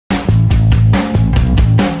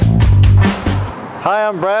Hi,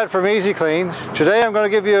 I'm Brad from Kleen. Today I'm going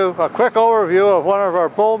to give you a quick overview of one of our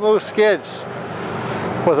Bull Moose Skids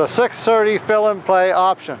with a 630 fill-and-play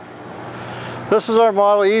option. This is our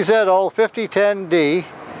model EZ05010D,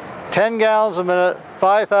 10 gallons a minute,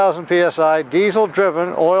 5,000 psi,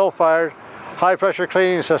 diesel-driven, oil-fired, high-pressure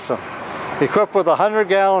cleaning system, equipped with a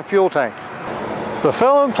 100-gallon fuel tank. The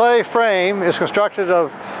fill-and-play frame is constructed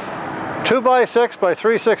of 2x6 by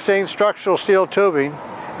 3/16 structural steel tubing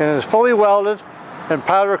and is fully welded and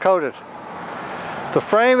powder coated. The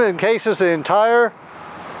frame encases the entire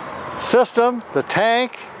system, the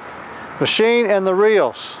tank, machine, and the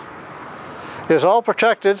reels. It is all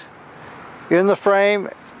protected in the frame.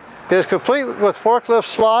 It is complete with forklift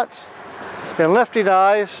slots and lifting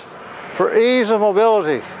eyes for ease of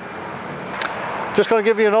mobility. Just going to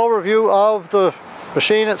give you an overview of the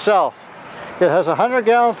machine itself. It has a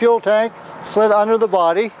 100-gallon fuel tank slid under the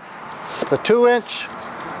body, the 2-inch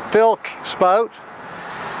fill spout.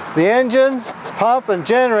 The engine, pump, and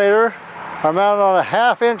generator are mounted on a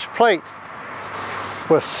 1/2-inch plate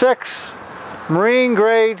with 6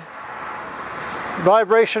 marine-grade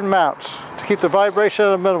vibration mounts to keep the vibration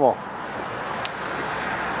at a minimal.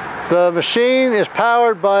 The machine is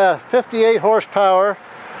powered by a 58 horsepower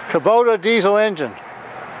Kubota diesel engine.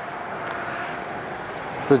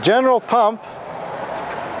 The general pump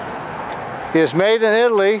is made in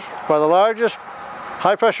Italy by the largest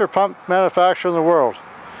high-pressure pump manufacturer in the world.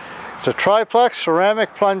 It's a triplex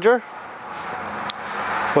ceramic plunger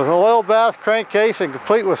with an oil bath crankcase and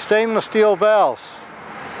complete with stainless steel valves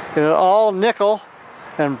in an all nickel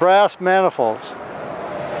and brass manifolds.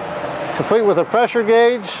 Complete with a pressure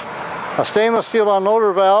gauge, a stainless steel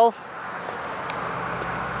unloader valve.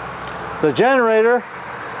 The generator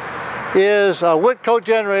is a Whitcoat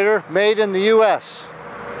generator made in the US.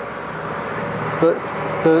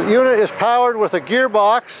 The unit is powered with a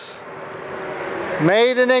gearbox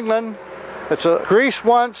made in England. It's a grease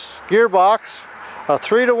once gearbox, a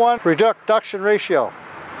 3-to-1 reduction ratio.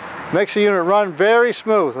 Makes the unit run very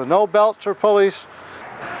smooth with no belts or pulleys.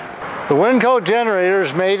 The Whitcoat generator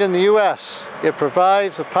is made in the US. It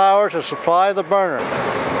provides the power to supply the burner.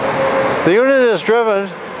 The unit is driven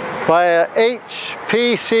by a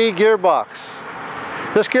HPC gearbox.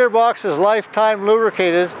 This gearbox is lifetime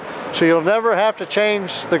lubricated, so you'll never have to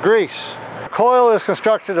change the grease. The coil is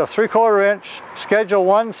constructed of 3/4 inch Schedule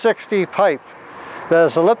 160 pipe that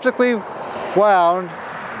is elliptically wound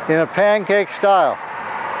in a pancake style.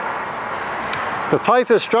 The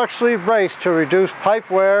pipe is structurally braced to reduce pipe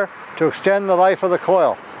wear to extend the life of the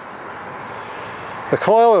coil. The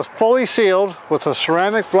coil is fully sealed with a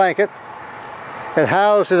ceramic blanket and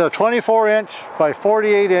housed in a 24-inch by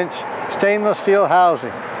 48-inch stainless steel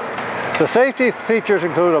housing. The safety features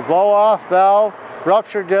include a blow-off valve,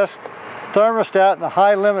 rupture disc, thermostat, and a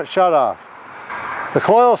high limit shutoff. The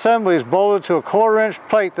coil assembly is bolted to a 1/4 inch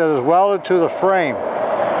plate that is welded to the frame.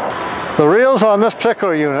 The reels on this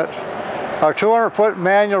particular unit are 200-foot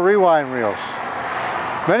manual rewind reels.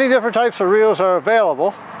 Many different types of reels are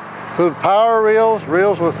available, include power reels,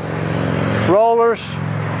 reels with rollers,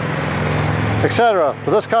 etc.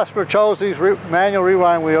 But this customer chose these manual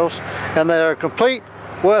rewind wheels, and they are complete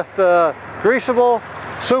with the greasable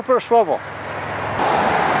super swivel.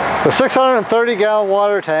 The 630-gallon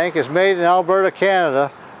water tank is made in Alberta,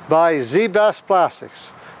 Canada by Z05010D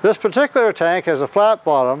Plastics. This particular tank has a flat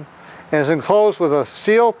bottom and is enclosed with a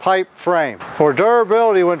steel pipe frame for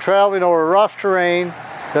durability when traveling over rough terrain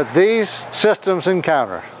that these systems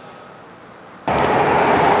encounter.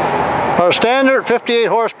 Our standard 58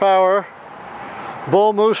 horsepower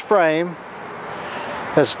Bull Moose frame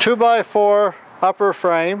has a 2x4 upper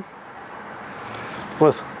frame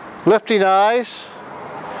with lifting eyes.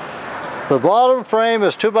 The bottom frame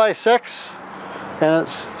is 2x6 and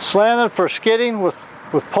it's slanted for skidding with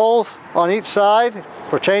poles on each side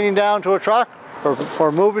for chaining down to a truck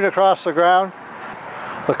or moving across the ground.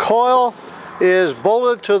 The coil is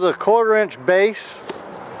bolted to the 1/4 inch base.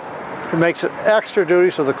 It makes it extra duty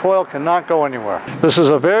so the coil cannot go anywhere. This is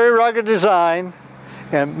a very rugged design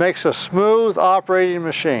and makes a smooth operating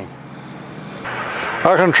machine.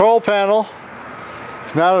 Our control panel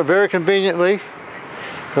is mounted very conveniently.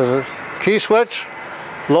 There's a key switch,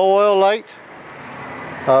 low oil light,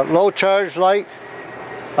 low charge light,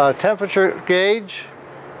 temperature gauge,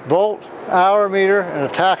 volt, hour meter, and a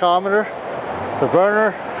tachometer, the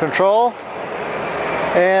burner control,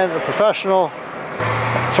 and a professional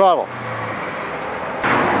throttle.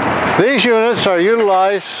 These units are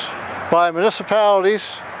utilized by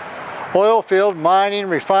municipalities, oil field, mining,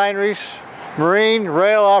 refineries, marine,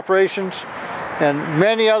 rail operations, and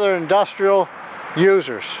many other industrial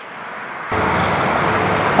users.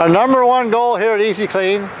 Our #1 goal here at EZ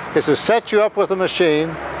Kleen is to set you up with a machine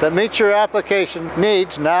that meets your application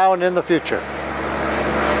needs now and in the future.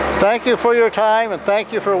 Thank you for your time and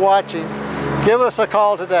thank you for watching. Give us a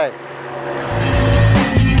call today.